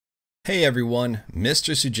Hey everyone,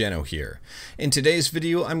 Mr. Sugeno here. In today's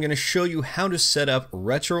video, I'm going to show you how to set up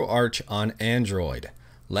RetroArch on Android.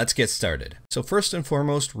 Let's get started. So first and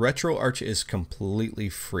foremost, RetroArch is completely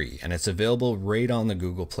free and it's available right on the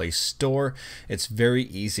Google Play Store. It's very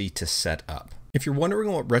easy to set up. If you're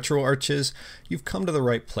wondering what RetroArch is, you've come to the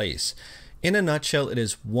right place. In a nutshell, it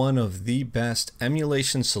is one of the best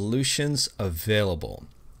emulation solutions available.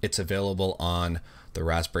 It's available on the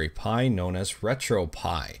Raspberry Pi, known as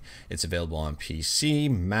RetroPie. It's available on PC,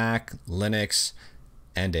 Mac, Linux,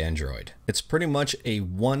 and Android. It's pretty much a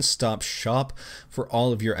one-stop shop for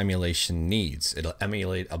all of your emulation needs. It'll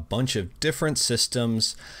emulate a bunch of different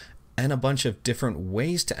systems and a bunch of different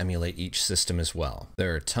ways to emulate each system as well.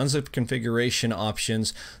 There are tons of configuration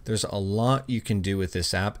options. There's a lot you can do with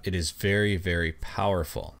this app. It is very, very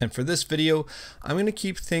powerful. And for this video, I'm going to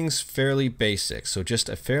keep things fairly basic. So just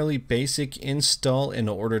a fairly basic install in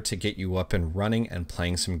order to get you up and running and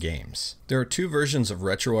playing some games. There are two versions of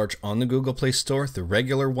RetroArch on the Google Play Store, the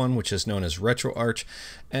regular one, which is known as RetroArch,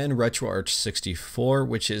 and RetroArch 64,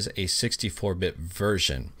 which is a 64-bit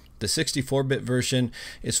version. The 64-bit version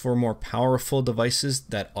is for more powerful devices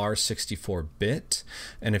that are 64-bit.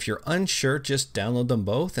 And if you're unsure, just download them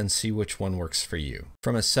both and see which one works for you.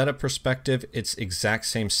 From a setup perspective, it's exact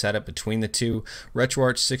same setup between the two.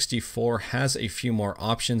 RetroArch 64 has a few more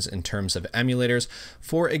options in terms of emulators.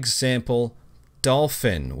 For example,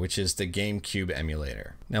 Dolphin, which is the GameCube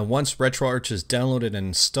emulator. Now, once RetroArch is downloaded and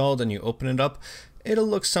installed and you open it up, it'll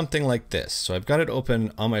look something like this. So I've got it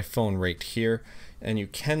open on my phone right here. And you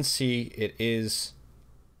can see it is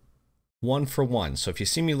one for one. So if you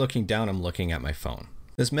see me looking down, I'm looking at my phone.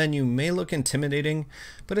 This menu may look intimidating,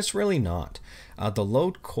 but it's really not. The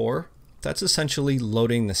load core, that's essentially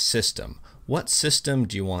loading the system. What system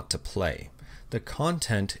do you want to play? The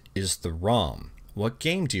content is the ROM. What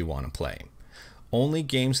game do you want to play? Only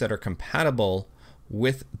games that are compatible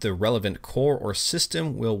with the relevant core or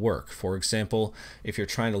system will work. For example, if you're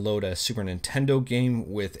trying to load a Super Nintendo game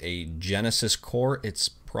with a Genesis core, it's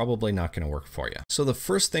probably not going to work for you. So the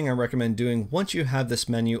first thing I recommend doing once you have this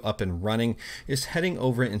menu up and running is heading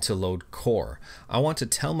over into Load Core. I want to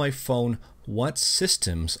tell my phone what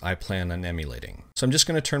systems I plan on emulating. So I'm just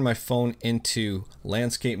going to turn my phone into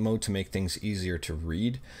landscape mode to make things easier to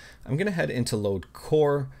read. I'm going to head into Load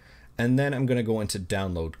Core, and then I'm going to go into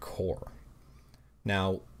Download Core.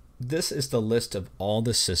 Now, this is the list of all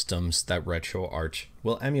the systems that RetroArch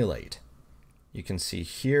will emulate. You can see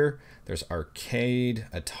here, there's Arcade,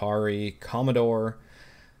 Atari, Commodore.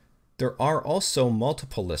 There are also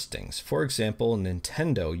multiple listings. For example,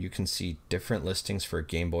 Nintendo, you can see different listings for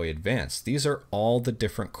Game Boy Advance. These are all the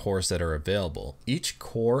different cores that are available. Each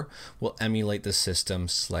core will emulate the system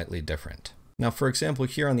slightly different. Now, for example,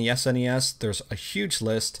 here on the SNES, there's a huge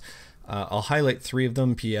list. I'll highlight three of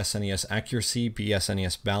them: BSNES Accuracy,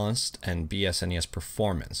 BSNES Balanced, and BSNES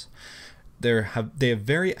Performance. They have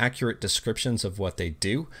very accurate descriptions of what they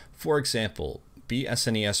do. For example,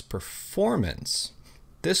 BSNES Performance.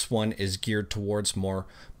 This one is geared towards more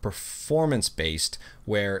performance-based,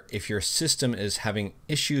 where if your system is having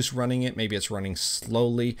issues running it, maybe it's running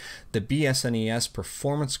slowly, the BSNES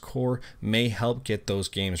Performance Core may help get those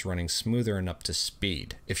games running smoother and up to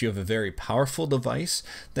speed. If you have a very powerful device,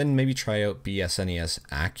 then maybe try out BSNES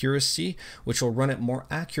Accuracy, which will run it more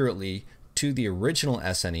accurately to the original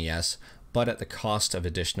SNES, but at the cost of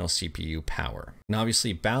additional CPU power. And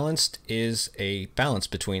obviously, balanced is a balance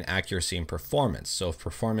between accuracy and performance. So if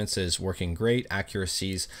performance is working great,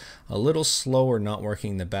 accuracy's a little slow or not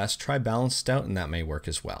working the best, try balanced out and that may work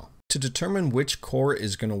as well. To determine which core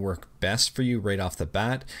is going to work best for you right off the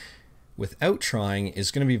bat, without trying,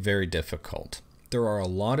 is going to be very difficult. There are a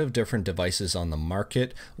lot of different devices on the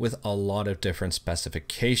market with a lot of different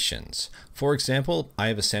specifications. For example, I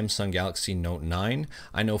have a Samsung Galaxy Note 9.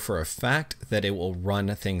 I know for a fact that it will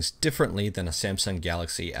run things differently than a Samsung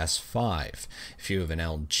Galaxy S5. If you have an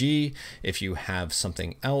LG, if you have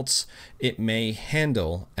something else, it may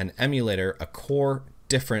handle an emulator, a core,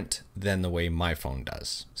 different than the way my phone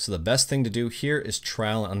does. So the best thing to do here is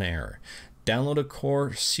trial and error. Download a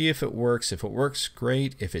core, see if it works. If it works,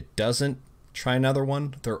 great. If it doesn't, try another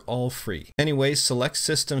one. They're all free. Anyways, select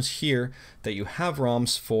systems here that you have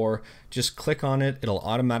ROMs for. Just click on it. It'll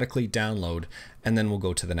automatically download, and then we'll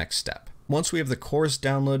go to the next step. Once we have the cores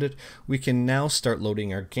downloaded, we can now start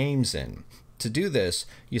loading our games in. To do this,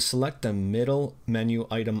 you select the middle menu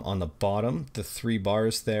item on the bottom, the three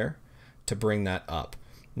bars there, to bring that up.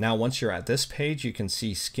 Now, once you're at this page, you can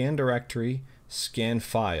see Scan Directory, Scan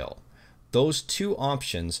File. Those two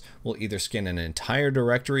options will either scan an entire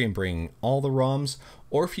directory and bring all the ROMs,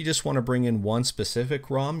 or if you just want to bring in one specific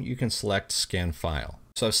ROM, you can select Scan File.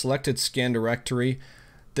 So I've selected scan directory.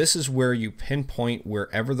 This is where you pinpoint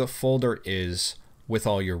wherever the folder is with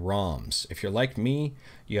all your ROMs. If you're like me,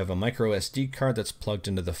 you have a micro SD card that's plugged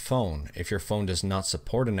into the phone. If your phone does not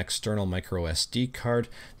support an external micro SD card,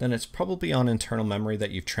 then it's probably on internal memory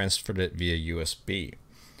that you've transferred it via USB.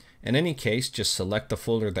 In any case, just select the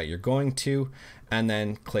folder that you're going to and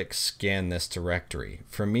then click scan this directory.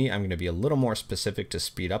 For me, I'm going to be a little more specific to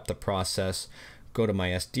speed up the process. Go to my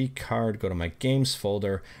SD card, go to my games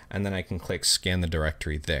folder, and then I can click scan the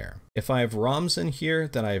directory there. If I have ROMs in here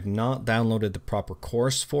that I have not downloaded the proper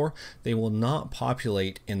cores for, they will not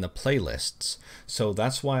populate in the playlists. So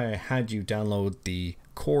that's why I had you download the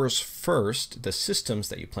cores first, the systems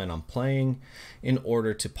that you plan on playing, in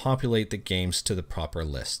order to populate the games to the proper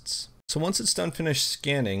lists. So once it's done finished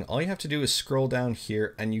scanning, all you have to do is scroll down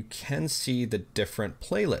here and you can see the different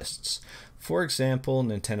playlists. For example,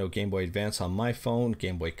 Nintendo Game Boy Advance on my phone,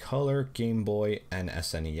 Game Boy Color, Game Boy, and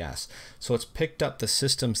SNES. So it's picked up the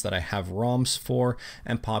systems that I have ROMs for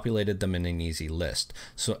and populated them in an easy list.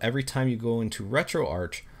 So every time you go into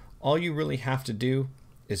RetroArch, all you really have to do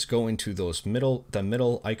is go into the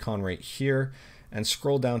middle icon right here and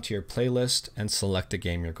scroll down to your playlist and select the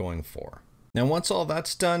game you're going for. Now once all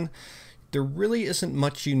that's done, there really isn't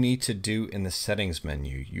much you need to do in the settings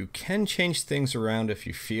menu. You can change things around if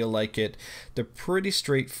you feel like it. They're pretty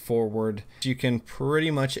straightforward. You can pretty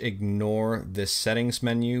much ignore this settings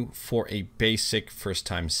menu for a basic first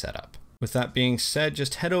time setup. With that being said,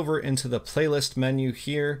 just head over into the playlist menu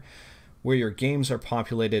here where your games are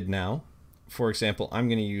populated now. For example, I'm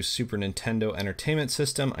going to use Super Nintendo Entertainment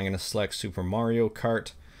System. I'm going to select Super Mario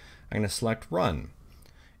Kart. I'm going to select Run.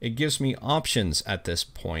 It gives me options at this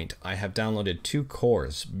point. I have downloaded two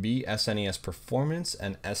cores, SNES Performance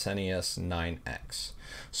and SNES 9X.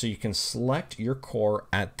 So you can select your core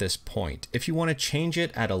at this point. If you want to change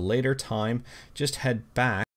it at a later time, just head back